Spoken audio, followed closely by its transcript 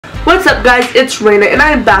up guys, it's Reyna and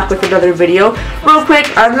I'm back with another video. Real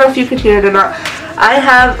quick, I don't know if you can hear it or not. I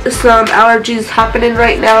have some allergies happening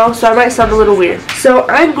right now, so I might sound a little weird. So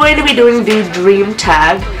I'm going to be doing the dream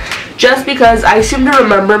tag just because I seem to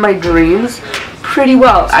remember my dreams pretty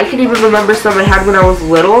well. I can even remember some I had when I was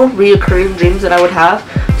little, reoccurring dreams that I would have.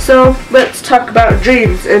 So let's talk about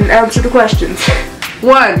dreams and answer the questions.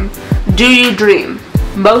 1. Do you dream?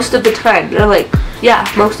 Most of the time. They're like, yeah,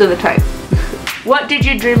 most of the time. What did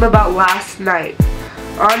you dream about last night?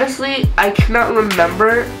 Honestly, I cannot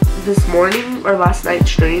remember this morning or last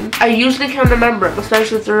night's dream. I usually can remember it,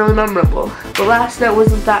 especially if they're really memorable. But last night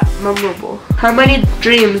wasn't that memorable. How many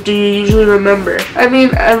dreams do you usually remember? I mean,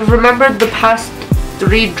 I've remembered the past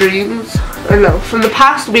 3 dreams. Or no, from the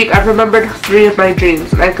past week, I've remembered 3 of my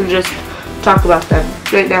dreams. And I can just talk about them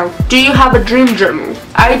right now. Do you have a dream journal?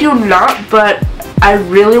 I do not, but I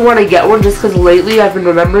really want to get one just because lately I've been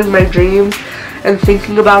remembering my dreams and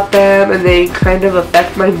thinking about them, and they kind of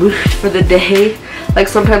affect my mood for the day. Like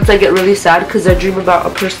sometimes I get really sad because I dream about a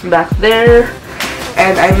person back there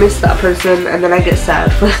and I miss that person, and then I get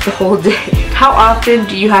sad for the whole day. How often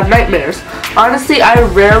do you have nightmares? Honestly, I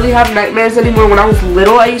rarely have nightmares anymore. When I was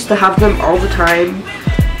little, I used to have them all the time.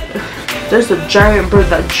 There's a giant bird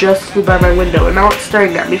that just flew by my window and now it's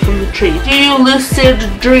staring at me from the tree. Do you lucid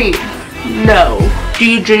dream? No. Do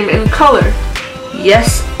you dream in color?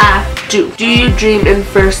 Yes, I do. Do you dream in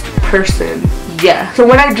first person? Yeah. So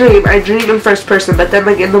when I dream in first person, but then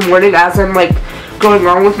like in the morning as I'm like going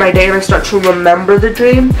on with my day and I start to remember the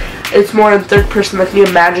dream, it's more in third person, like me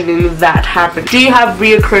imagining that happened. Do you have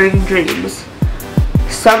reoccurring dreams?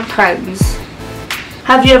 Sometimes.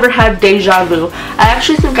 Have you ever had deja vu? I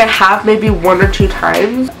actually think I have, maybe 1 or 2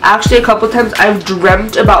 times. Actually a couple times I've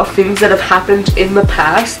dreamt about things that have happened in the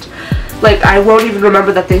past. Like, I won't even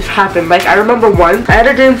remember that they've happened. Like, I remember one. I had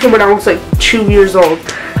a dream from when I was, like, 2 years old.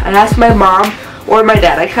 I asked my mom or my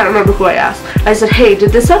dad. I can't remember who I asked. I said, hey,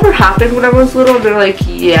 did this ever happen when I was little? And they're like,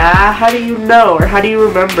 yeah. How do you know? Or how do you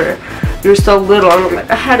remember? You're so little. And I'm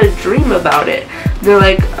like, I had a dream about it. And they're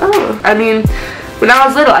like, oh. I mean, when I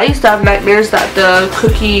was little, I used to have nightmares that the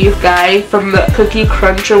cookie guy from the Cookie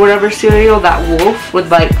Crunch or whatever cereal, that wolf,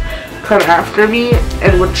 would, like, come after me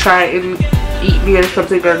and would try and eat me or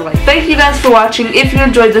something. Or like. Thank you guys for watching. If you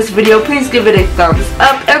enjoyed this video, please give it a thumbs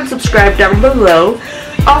up and subscribe down below.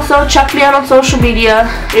 Also, check me out on social media.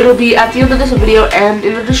 It'll be at the end of this video and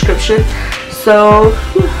in the description. So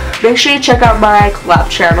make sure you check out my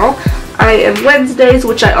collab channel. I am Wednesdays,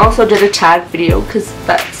 which I also did a tag video because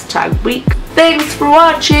that's tag week. Thanks for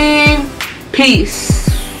watching. Peace.